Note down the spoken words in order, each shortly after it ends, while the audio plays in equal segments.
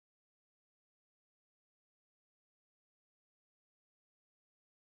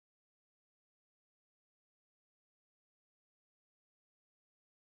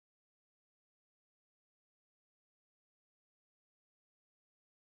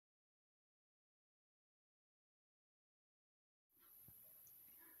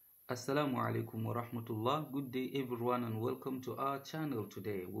Assalamu alaikum wa rahmatullah. Good day, everyone, and welcome to our channel.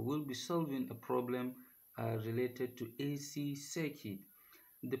 Today, we will be solving a problem related to AC circuit.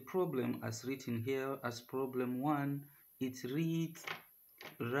 The problem, as written here as problem 1, it reads: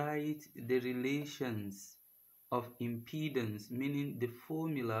 write the relations of impedance, meaning the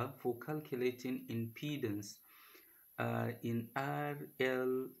formula for calculating impedance in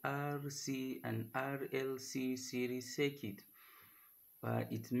RL, RC, and RLC series circuit.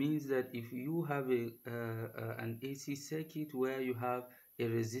 It means that if you have an AC circuit where you have a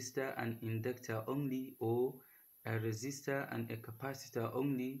resistor and inductor only, or a resistor and a capacitor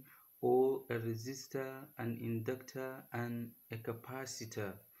only, or a resistor, an inductor, and a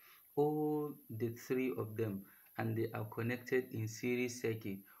capacitor, all the three of them, and they are connected in series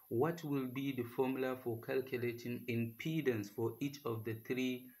circuit, what will be the formula for calculating impedance for each of the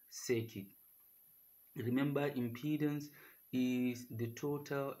three circuits? Remember, impedance is the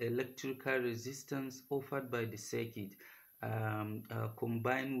total electrical resistance offered by the circuit,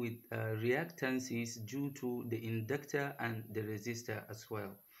 combined with reactances due to the inductor and the resistor as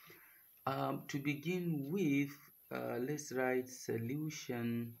well. To begin with, let's write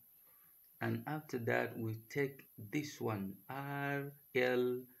solution, and after that we take this one,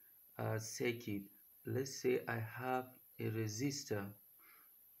 RL circuit. Let's say I have a resistor.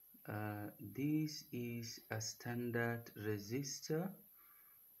 This is a standard resistor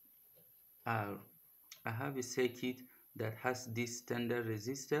R. I have a circuit that has this standard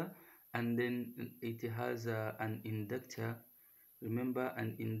resistor, and then it has an inductor. Remember,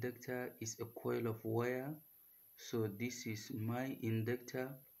 an inductor is a coil of wire. So this is my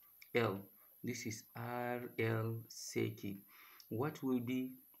inductor L. This is RL circuit. What will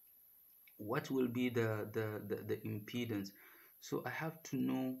be the impedance? So I have to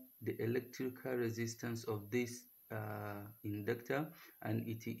know the electrical resistance of this inductor, and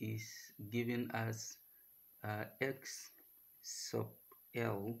it is given as X sub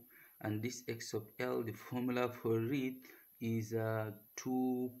L, and this X sub L, the formula for it is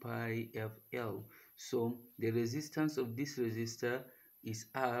 2 pi FL. So the resistance of this resistor is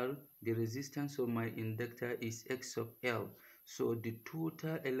R, the resistance of my inductor is X sub L. So the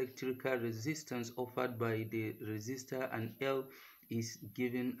total electrical resistance offered by the resistor and L is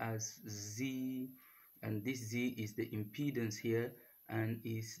given as Z, and this Z is the impedance here, and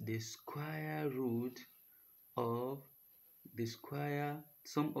is the square root of the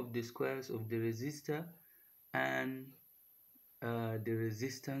sum of the squares of the resistor and the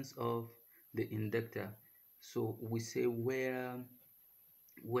resistance of the inductor. So we say where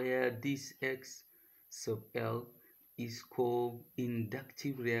this X sub L is called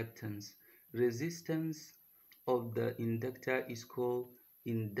inductive reactance, resistance of the inductor is called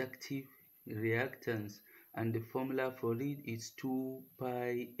inductive reactance, and the formula for it is 2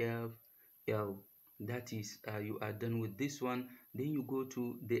 pi FL. That is, you are done with this one. Then you go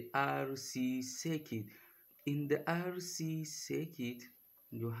to the RC circuit. In the RC circuit,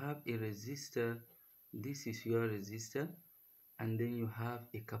 you have a resistor. This is your resistor, and then you have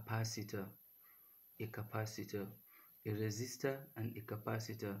a capacitor, a resistor and a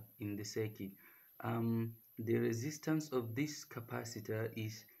capacitor in the circuit. The resistance of this capacitor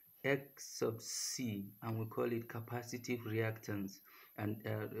is X sub C, and we call it capacitive reactance, and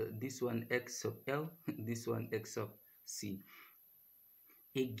this one X sub L, this one X sub C.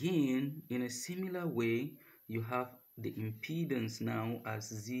 Again, in a similar way, you have the impedance now as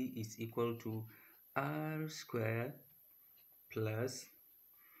Z is equal to R squared plus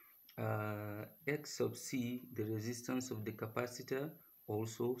X sub C, the resistance of the capacitor,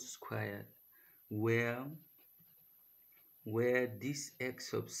 also squared, where this X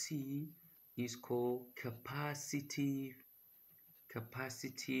sub C is called capacitive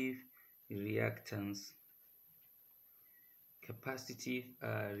reactance,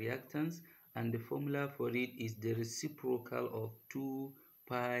 and the formula for it is the reciprocal of 2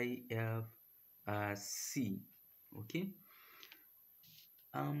 pi f C. Okay.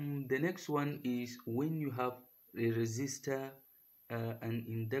 The next one is when you have a resistor, an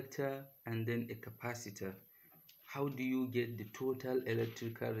inductor, and then a capacitor. How do you get the total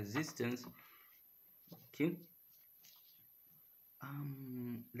electrical resistance? Okay.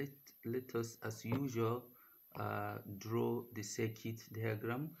 Let us, as usual, draw the circuit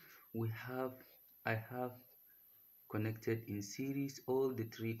diagram. I have connected in series all the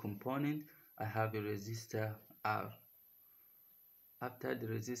three components. I have a resistor R. After the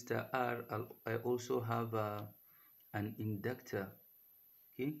resistor R, I also have an inductor.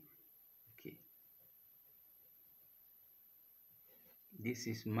 Okay. This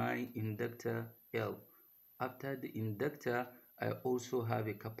is my inductor L. After the inductor, I also have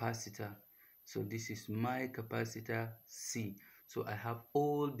a capacitor. So this is my capacitor C. So I have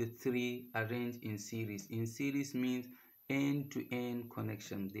all the three arranged in series. In series means end-to-end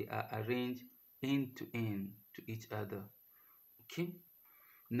connection. They are arranged end-to-end to each other. Okay.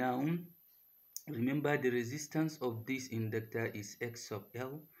 Now, remember the resistance of this inductor is X sub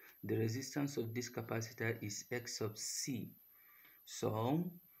L. The resistance of this capacitor is X sub C. So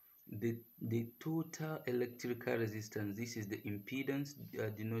the total electrical resistance, this is the impedance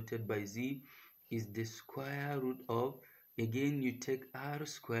denoted by Z, is the square root of, again you take R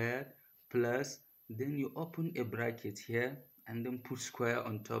squared plus, then you open a bracket here and then put square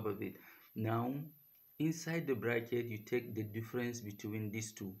on top of it. Now inside the bracket you take the difference between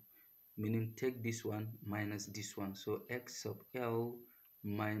these two, meaning take this one minus this one, so X sub L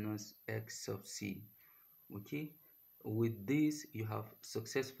minus X sub C. Okay, with this you have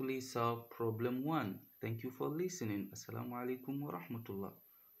successfully solved problem 1. Thank you for listening. Assalamu alaikum wa rahmatullah.